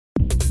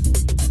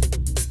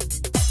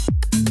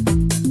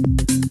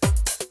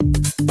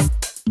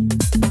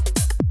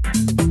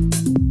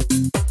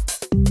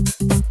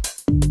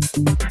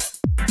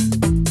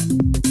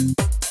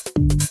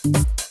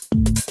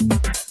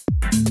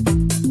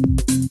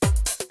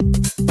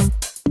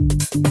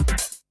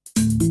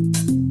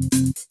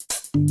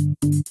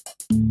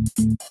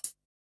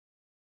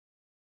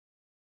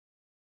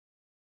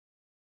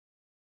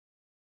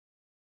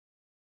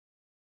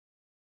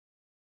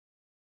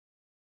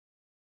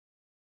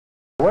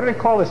What do they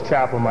call this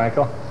chapel,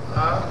 Michael?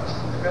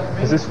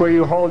 Is this where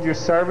you hold your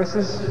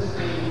services?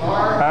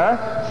 Huh?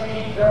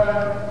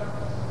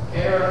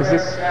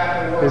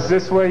 Is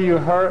this where you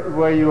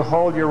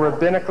hold your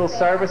rabbinical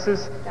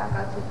services?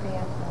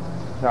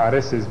 No,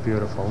 this is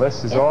beautiful.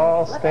 This is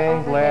all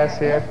stained glass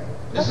here.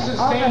 This isn't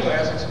stained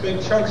glass, it's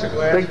big chunks of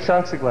glass. Big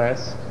chunks of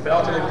glass.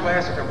 Melted in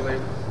plastic, I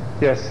believe.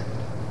 Yes.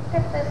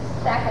 Look at the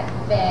second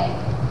bag.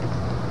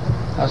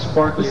 How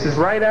sparkly. This is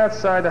right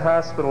outside the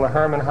hospital, the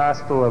Herman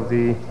Hospital of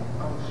the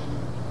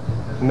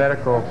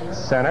Medical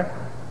Center.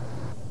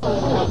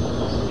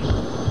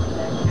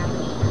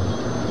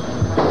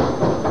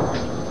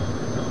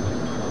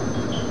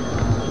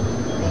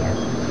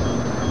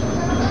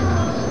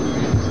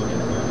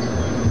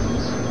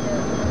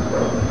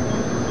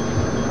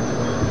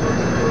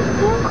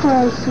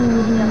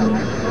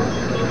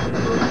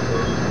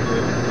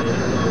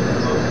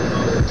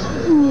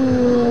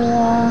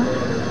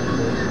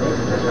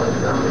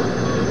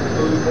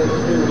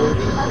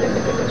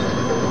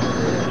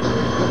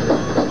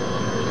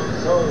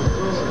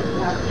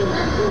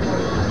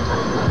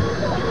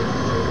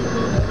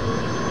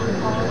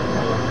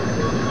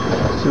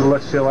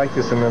 She'll like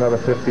this in another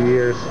 50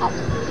 years.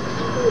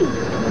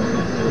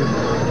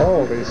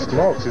 Holy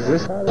smokes, is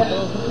this how they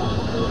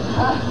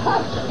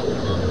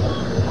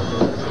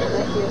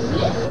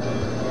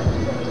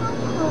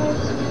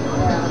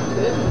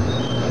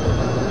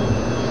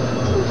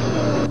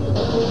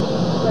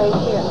Right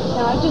here.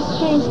 Now I just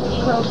changed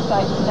the probe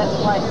site, so that's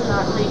why it's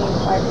not reading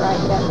quite right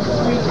yet.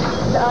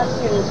 The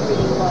Oscar is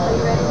reading low,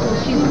 and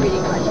she's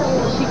reading much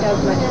better. She does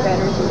much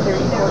better than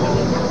 30, 40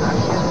 minutes.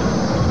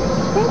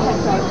 I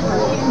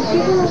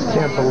just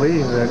can't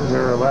believe that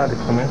we're allowed to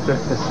come into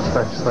this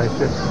place like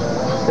this.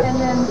 And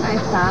then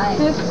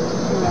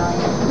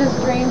this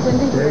drains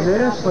into here.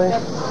 Seriously?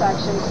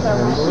 Section. So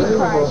when she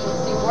cries, you'll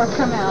see more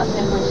come out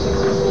than when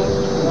she's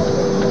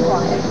being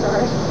quiet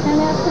first. And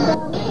that's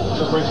about it.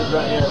 So bring her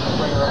back here,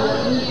 bring her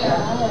over.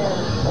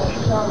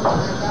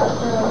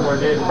 Where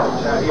did it?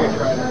 Out here,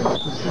 try to.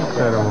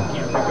 Incredible.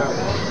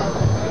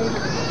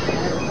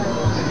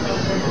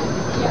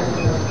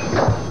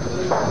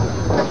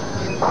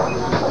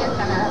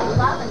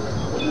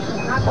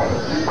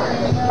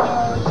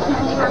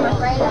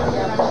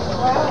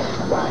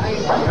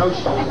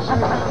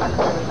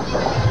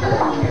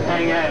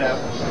 Hang that up.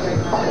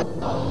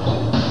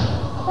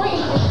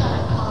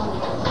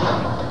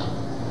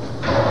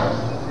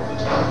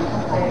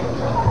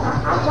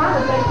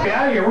 Get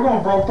out of here, we're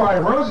going broke by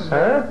the roses.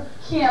 Huh?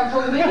 Can't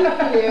believe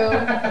you.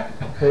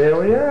 Here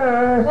we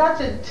are.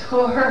 That's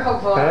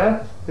adorable.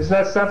 Huh? Isn't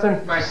that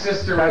something? My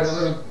sister That's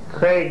was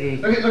Craigie.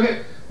 Look at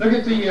the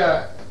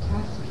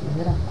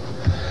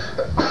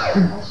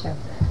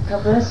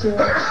God bless you.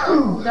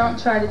 Don't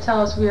try to tell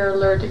us we are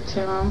allergic to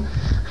them.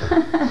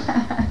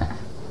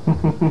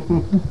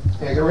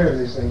 yeah, get rid of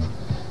these things.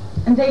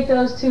 And take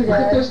those two, Look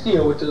at Dad. this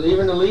deal with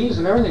even the leaves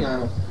and everything on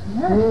them.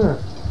 Yeah.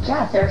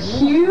 Yeah, they're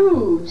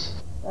huge.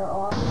 They're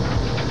awesome.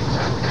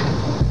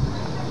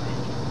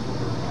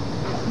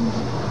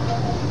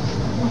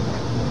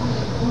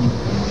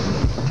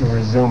 Or a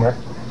zoomer.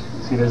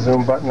 See the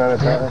zoom button on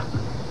the top?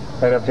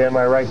 Right up there,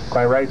 my right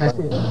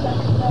button.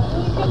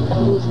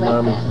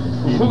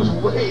 Who's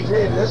way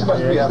big? This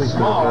must be a For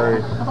small. the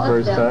very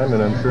first time,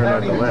 and I'm sure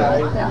not the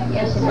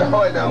last. No,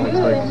 I don't. Looks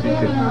like she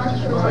could.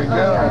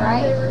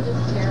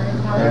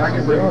 How's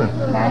she doing?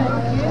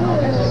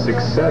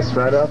 Success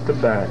right off the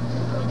bat.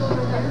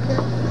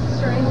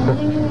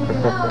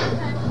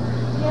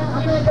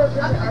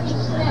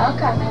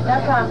 Okay, no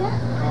problem.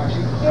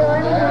 You're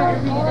learning how to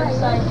read it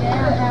upside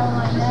down. How will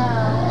I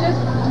know? Just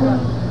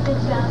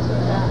it's down to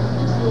that.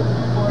 Just a little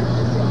forward,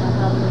 just in the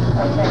hub.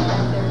 Okay,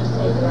 right there, just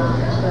take it off.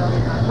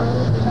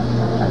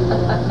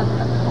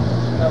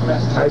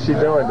 How's she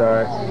doing,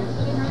 Doris?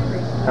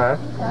 Huh?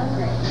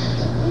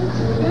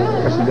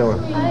 How's she doing?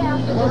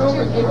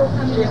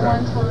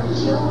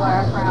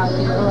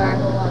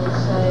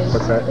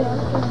 What's that?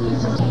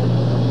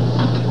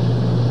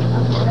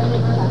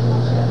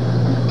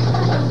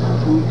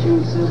 You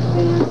drink so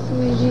fast,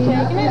 sweetie.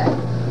 Taking it?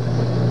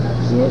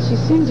 Yeah, she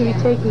seems to be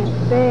taking it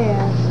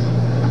fast.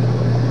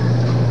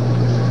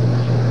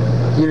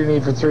 You didn't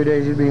eat for 3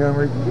 days, you'd be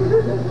hungry?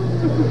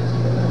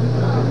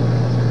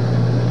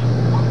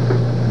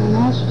 And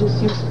now she just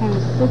seems to kind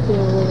of sit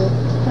there with it.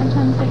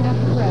 Sometimes they have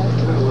to rest.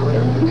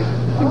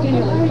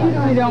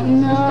 I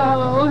don't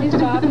know.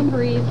 Stop and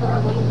breathe for a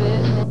little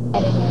bit.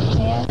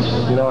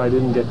 You know, I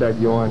didn't get that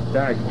yawn.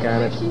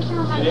 Doggone it. You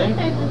didn't?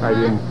 I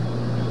didn't.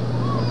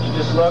 You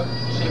just look,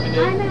 see if you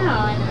did. I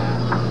know.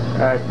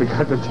 I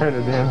forgot to turn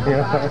the damn thing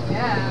on.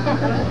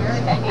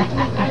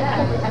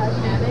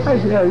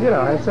 Yeah, you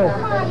know, I said,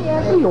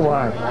 what do you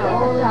want?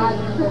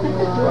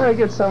 Well, I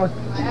get some.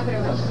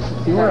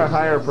 If you want to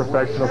hire a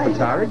professional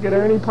photographer, get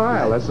Ernie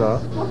Pyle, that's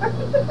all.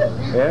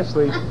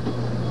 Ashley,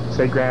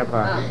 say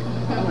Grandpa.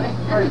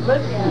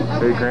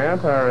 Say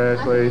Grandpa,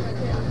 Ashley.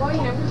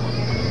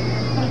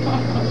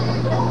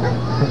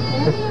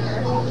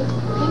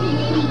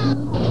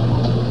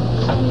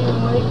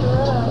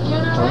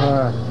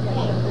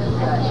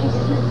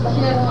 She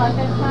doesn't like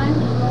that sign?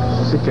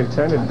 She's a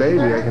contented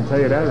baby, I can tell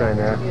you that right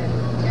now.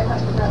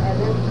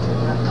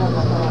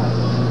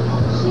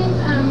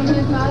 She's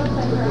his model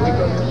for her.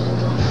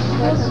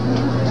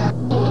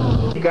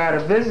 You got a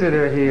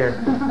visitor here.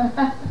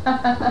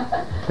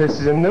 This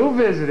is a new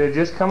visitor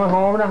just coming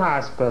home from the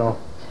hospital.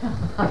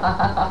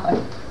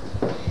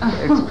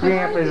 It's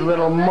Grandpa's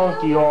little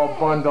monkey all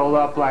bundled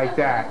up like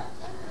that.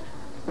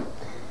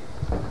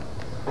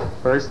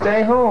 First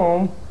day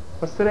home.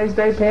 What's today's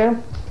day,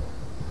 Pam?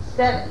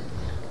 7th.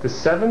 The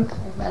 7th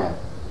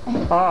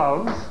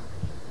of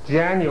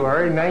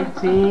January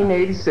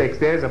 1986.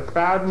 There's a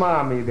proud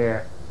mommy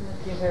there.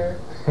 Look at her.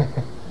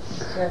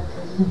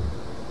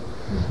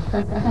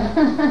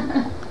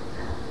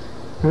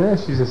 Yeah,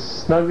 she's as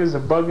snug as a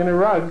bug in a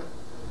rug.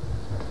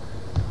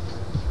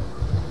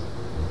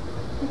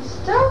 He's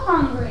still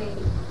hungry.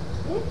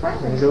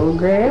 There's old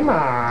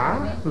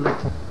Grandma.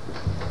 Look. You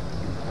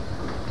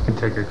can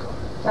take her.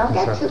 Don't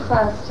get too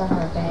close to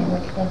her, babe.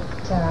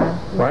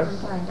 What?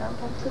 Don't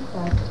get too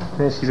close to her.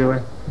 There she's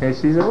awake. There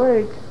she's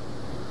awake.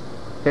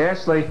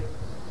 Ashley.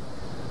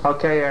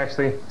 Okay,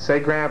 Ashley. Say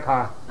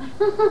Grandpa.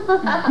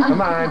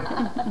 Come on.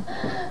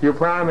 You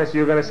promised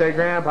you were going to say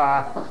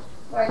Grandpa.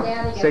 Or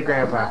Daddy Say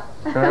Grandpa.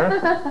 Huh?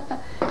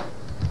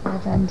 Well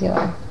done,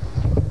 Dylan.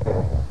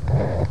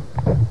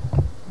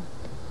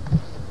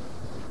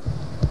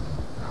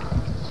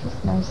 She's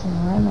nice and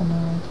warm in there.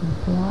 I can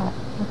feel it.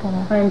 Look at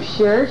her. I'm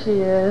sure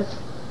she is.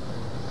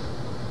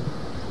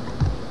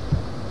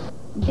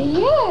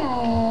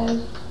 Yes.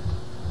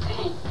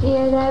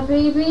 There that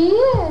baby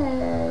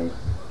is.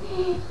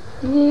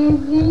 Yes,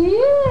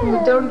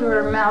 yes. Don't do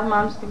her mouth.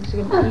 Mom thinks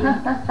she's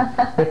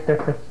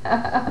gonna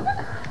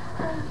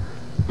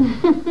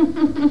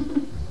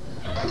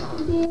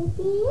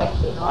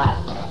She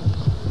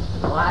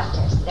lost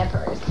her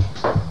slippers.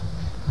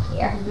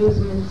 Here. lose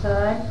them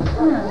inside.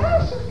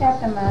 Yeah, she's got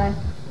them on.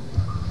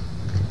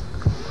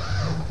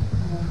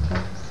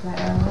 Take the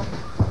sweater off.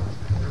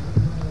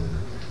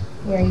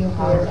 Here, you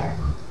hold her.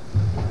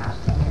 And I'll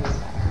take her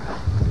sweater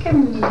off.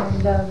 Come here,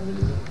 lovely.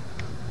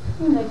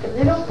 You're like a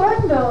little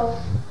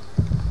bundle.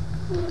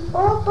 You're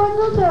all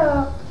bundled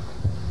up.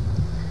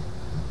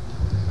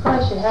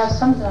 Probably should have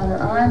something on her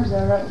arms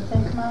though, don't you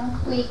think,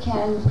 Mom? We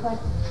can put,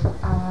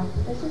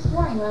 this is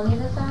warm. You want to leave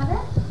this on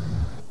her?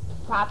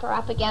 Prop her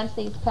up against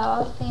these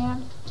pillows,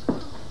 Sam.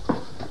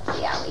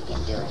 See how we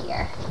can do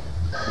here.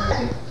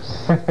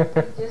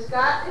 Just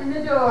got in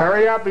the door.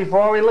 Hurry up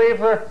before we leave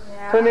for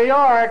New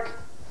York.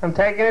 I'm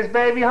taking this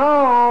baby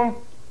home.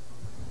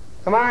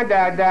 Come on,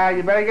 Dad.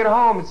 You better get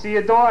home and see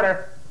your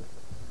daughter.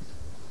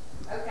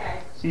 Okay.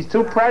 She's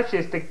too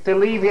precious to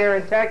leave here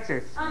in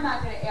Texas. I'm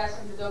not going to ask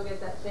him to go get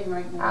that thing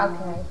right now.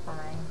 Okay,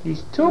 fine.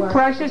 She's too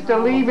precious to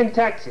leave in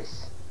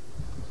Texas.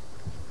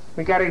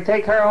 We got to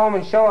take her home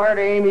and show her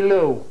to Amy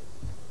Lou.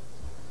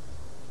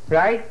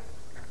 Right?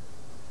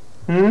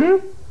 Hmm?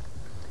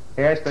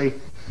 Ashley.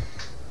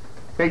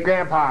 Say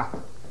Grandpa.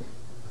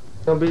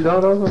 Don't. She's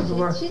not going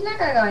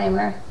to go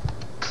anywhere.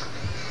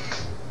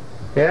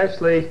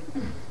 Ashley.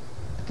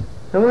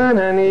 Come on,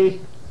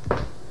 honey.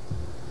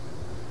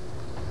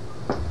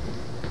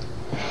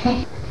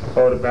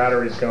 Oh, the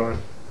battery's going.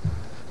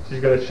 She's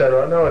going to shut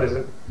off. No, it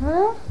isn't.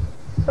 Huh?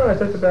 Oh, I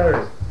thought the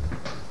battery.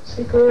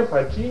 Say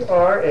Grandpa.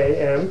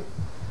 G-R-A-M-P-A.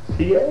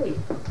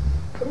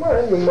 Come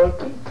on, you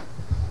monkey.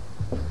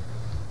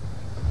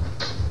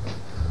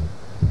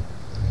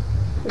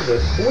 She's a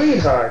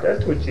sweetheart.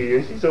 That's what she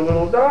is. She's a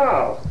little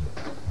doll.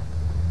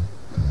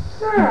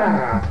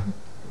 Ah.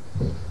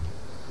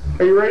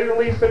 Are you ready to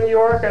leave for New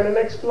York on the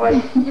next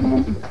flight?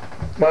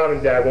 Mom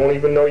and Dad won't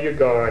even know you're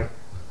gone.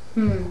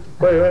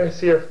 Wait, let me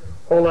see her.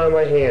 Hold on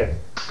my hand.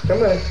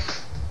 Come on.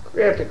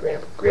 Grab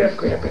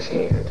Grandpa's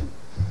hand.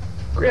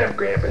 Grab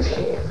Grandpa's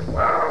hand.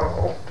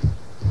 Wow.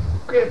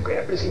 Grab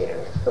Grandpa's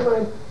hand. Come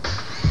on.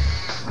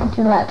 Would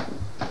you let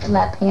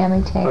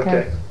Pammy take her?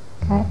 Okay.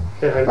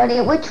 Okay.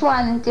 Yeah, Which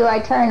one do I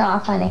turn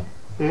off, honey?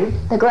 Hmm?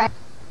 The gray.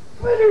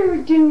 What are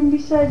we doing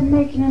besides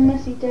making a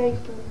messy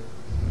diaper?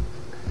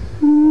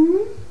 Hmm?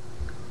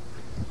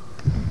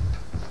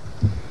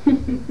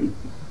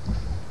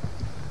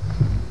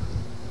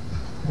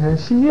 There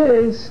she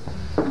is.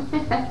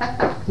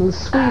 Little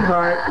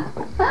sweetheart.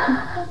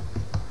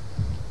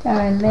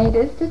 Darn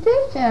latest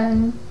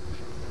edition.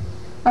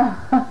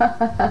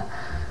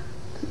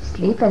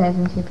 Sleeping,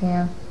 isn't she,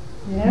 Pam?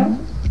 Yeah.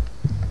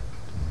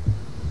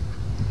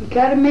 You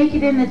gotta make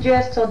it in the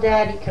dress till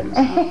Daddy comes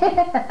home.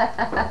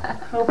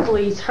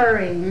 Hopefully he's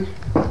hurrying.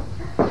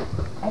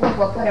 I think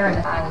we'll put her in.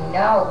 I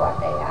know what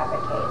they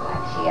advocate,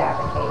 like she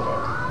advocated.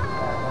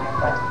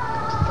 Like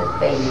what this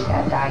baby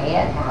that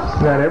Diane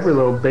has. Not every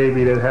little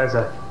baby that has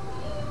a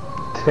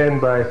 10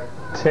 by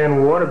 10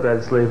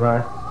 waterbed sleep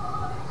on.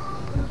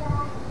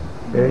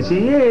 There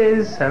she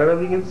is. I don't know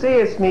if you can see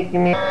her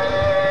sneaking in.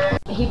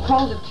 He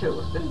pulled a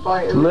tooth, and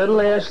boy, it was...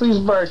 Little Ashley's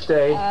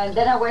birthday. And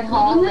then I went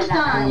home and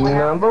I went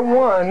Number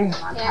one. on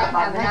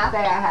top of the next day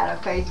I had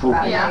a face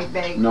about that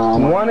big. No,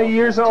 1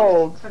 years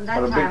old. From But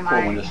that a big time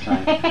full one this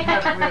time.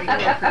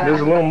 There's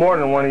a little more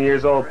than 1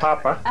 years old,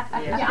 Papa.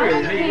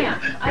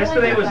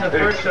 Yesterday was the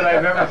first that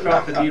I've ever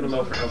felt the needle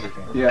over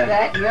everything. Yeah.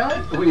 That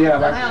really? We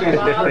have. I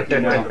can't turkey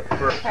now.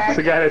 It's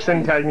the guy that's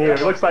incognito.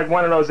 It looks like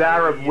one of those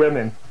Arab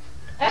women.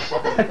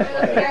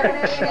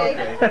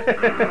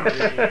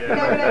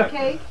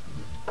 Cake?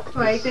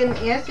 Right, then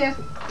ask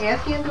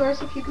Aunt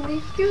Doris if you can be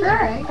excused,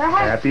 okay?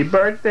 Happy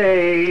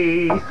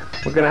birthday!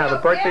 We're gonna have a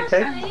birthday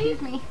cake.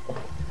 Excuse me.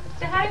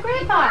 Say hi to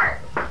Grandpa.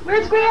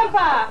 Where's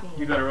Grandpa?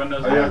 You gotta run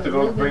those. Oh, you have to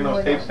go bring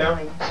those tapes down?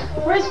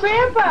 Where's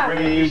Grandpa?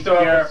 Bringing you still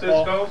have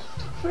Cisco's?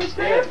 Where's Or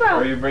Grandpa?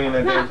 are you bringing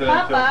that down Not to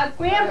Papa,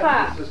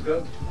 Grandpa.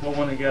 Cisco? What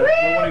one you got?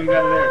 What one have you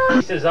got there?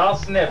 He says, "I'll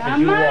sniff as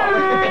you walk."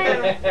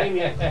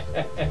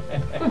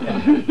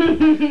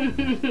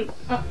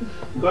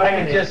 I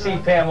can just see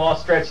Pam all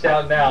stretched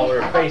out now,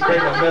 with her face right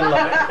in the middle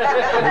of it.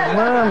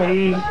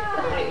 Mommy.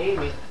 Hey,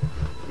 Amy.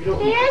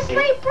 There's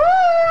my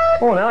food.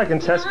 Oh, now I can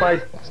test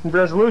my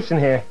resolution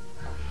here.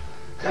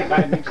 That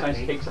guy makes nice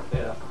cakes up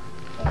there.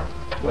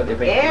 What they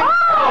make? There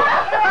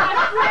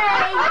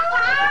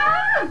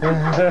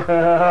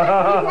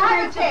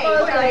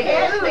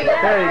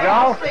you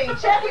go.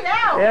 Check it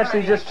out.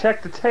 Ashley just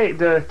checked the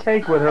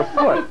cake with her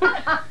foot.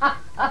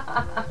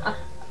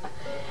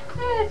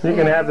 You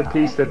can have the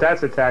piece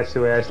that's attached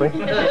to Ashley. Boy,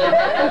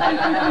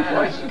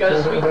 she got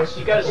a sweet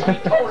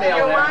toenail You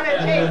there. want to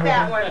taste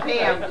that one,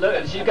 Pam.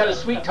 Look, she's got a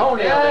sweet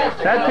toenail there.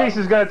 That piece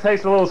is gonna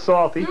taste a little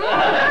salty.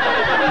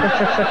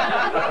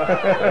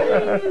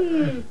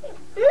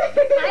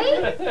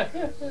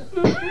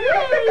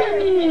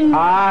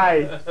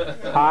 Hi.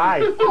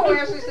 Hi. Oh,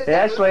 Ashley says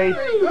Ashley.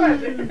 pretty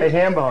good. Hey,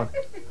 Hambone.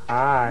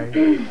 Hi.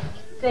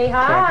 Say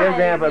Now, hi. give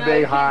Grandpa a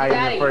big hi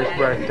on your first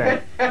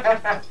birthday.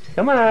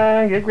 Come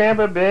on, give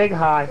Grandpa a big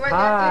hi. Want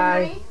Hi.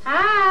 napkin,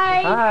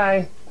 Hi.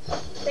 Hi.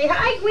 Say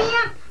hi,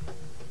 Gramp.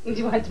 Do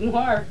you want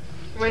more? honey?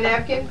 Want a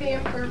napkin,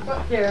 Pam, for her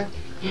foot? Here.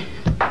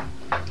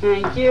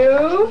 Thank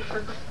you.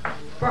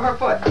 For her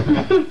foot.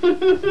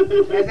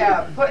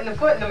 That's putting the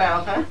foot in the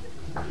mouth, huh?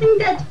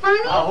 Think that's funny?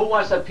 Oh, who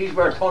wants that piece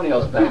where her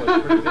toenails back?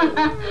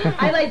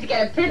 I'd like to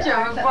get a picture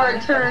of it before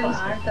it turns.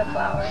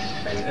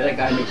 That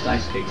guy makes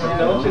nice cakes.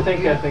 Don't you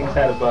think that thing's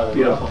had a butter?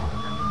 Beautiful.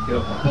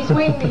 Beautiful. He's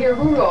waiting to hear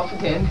Rudolph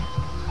again.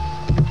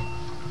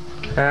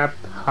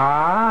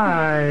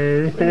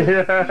 Hi.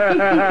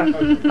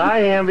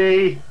 Hi,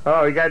 Amby.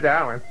 Oh, you got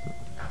that one.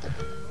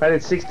 I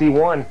did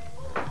 61.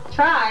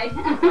 Try.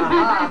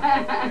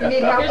 You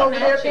need help over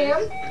there,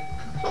 Pam?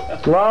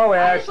 Blow,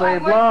 Ashley, I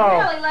would blow.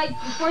 really like,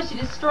 before she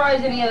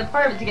destroys any other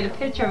part of it, to get a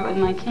picture of it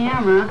with my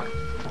camera.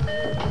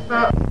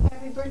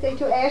 Happy birthday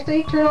to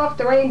Ashley. Turn off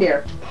the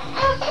reindeer.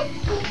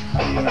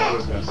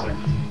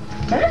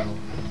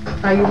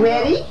 Are you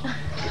ready?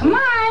 Come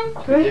on.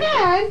 Go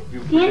ahead.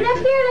 Stand up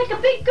here like a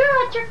big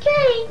girl at your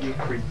cake. You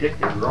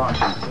predicted wrong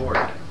before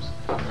times.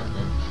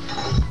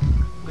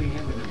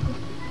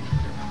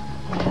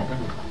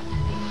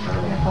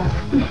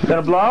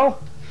 Gonna blow?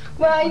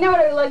 Well, you know what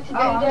I would like to do,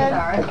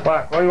 Dad?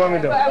 What? What do you want me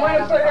to do? I want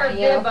to put her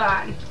bib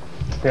on.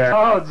 Yeah.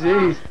 Oh,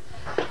 jeez.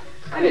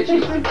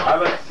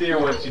 I'd like to see her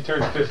when she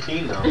turns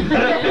 15 now. I want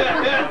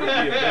to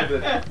see a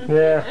visit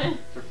Yeah.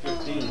 for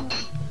 15.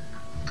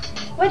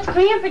 What's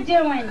Grandpa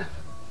doing?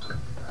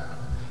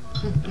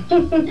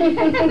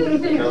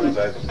 Sounds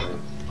actually.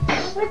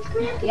 What's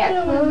Grandpa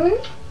Yeah. doing?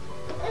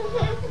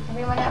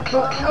 Everyone have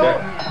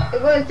Oh, you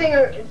want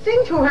to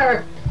sing to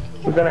her.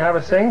 We're gonna have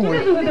a sing?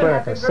 We're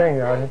gonna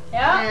sing, are we?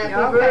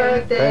 Happy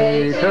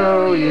birthday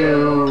to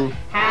you.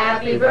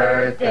 Happy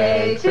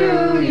birthday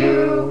to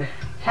you.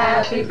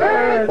 Happy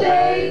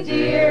birthday,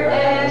 dear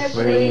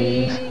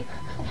Ashley.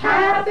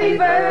 Happy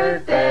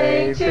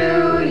birthday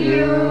to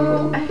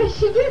you.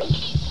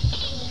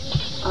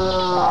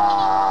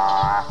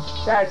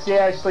 That's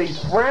Ashley's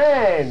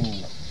friend,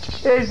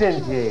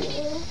 isn't he?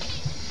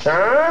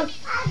 Huh?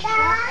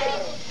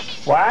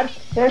 What,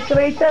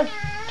 Angelita?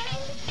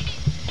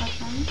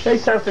 Say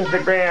something to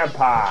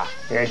Grandpa,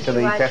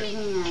 Angelita.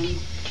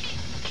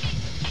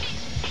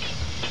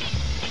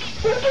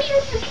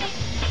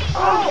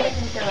 Oh,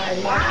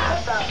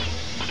 wow.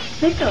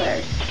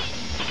 Nicholas.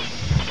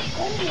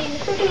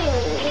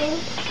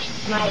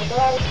 My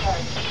dad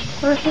hurt.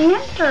 Her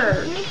hand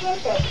hurts. You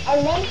did it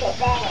and make it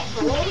better,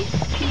 honey.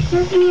 Kiss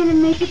her hand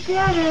and make it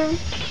better.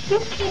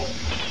 Kiss it.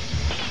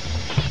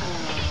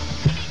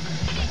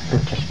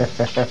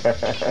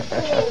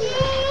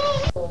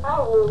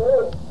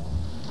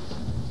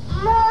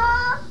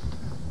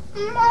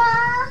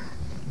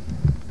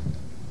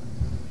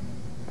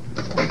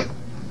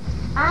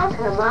 Oh,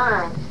 come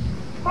on.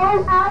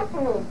 Hand out to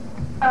me.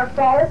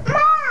 Okay.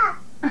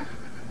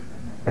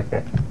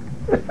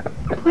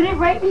 Put it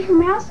right in her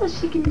mouth so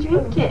she can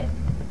drink it.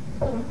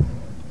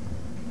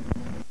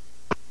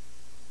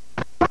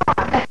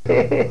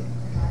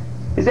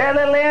 Is that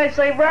little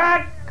Ashley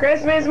Brock?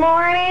 Christmas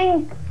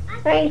morning?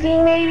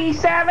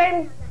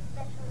 1987?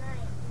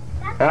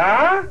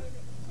 Huh?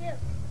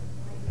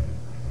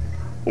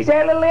 Is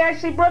that little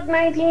Ashley Brooke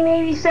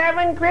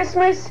 1987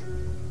 Christmas?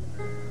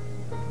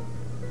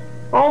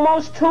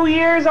 Almost 2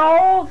 years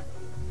old?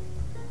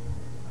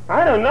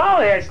 I don't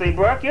know, Ashley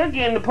Brooke. You're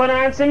getting to put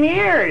on some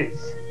years.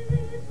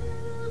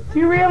 Do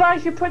you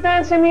realize you're putting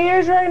on some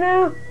years right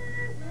now?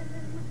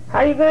 How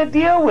are you going to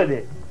deal with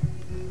it?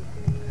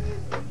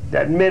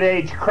 That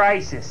mid-age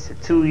crisis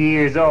at 2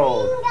 years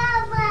old.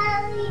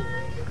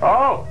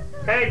 Oh,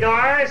 hey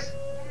Doris.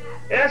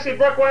 Ashley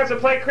Brooke wants to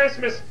play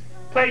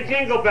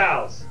Jingle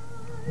Bells.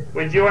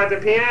 With you at the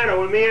piano,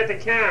 with me at the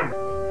camera.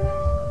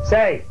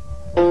 Say,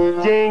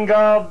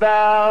 jingle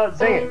bells,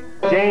 sing it.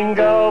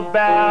 Jingle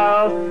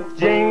bells,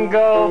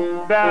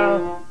 jingle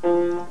bells,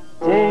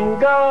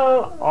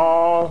 jingle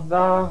all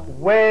the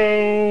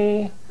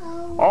way.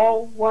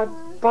 Oh, what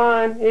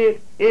fun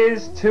it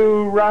is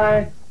to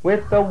ride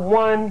with the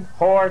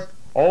one-horse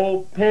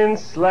open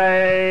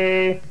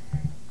sleigh.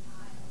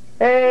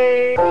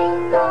 Hey!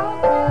 Don't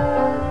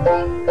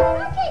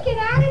take it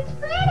out, it's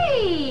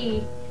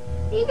pretty.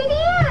 Leave it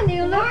in,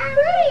 it looks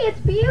pretty,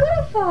 it's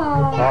beautiful.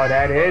 Oh,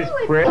 that is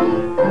pretty.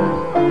 In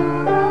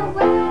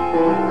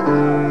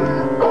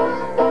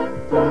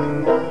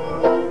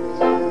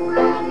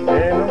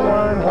a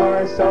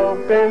one-horse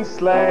open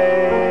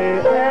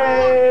sleigh.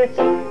 Hey,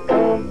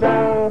 jingle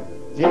bells,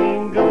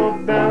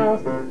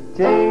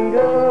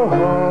 jingle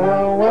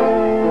all the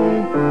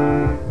way.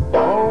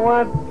 Oh,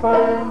 what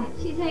fun.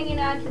 She's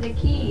hanging on to the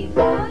keys.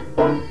 One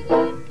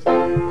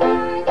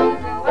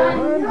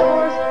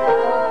horse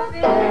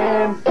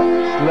open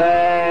sleigh.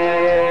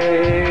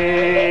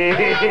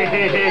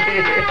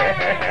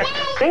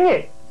 Sing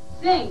it.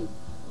 Sing.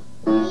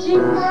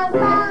 Jingle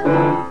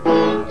bells.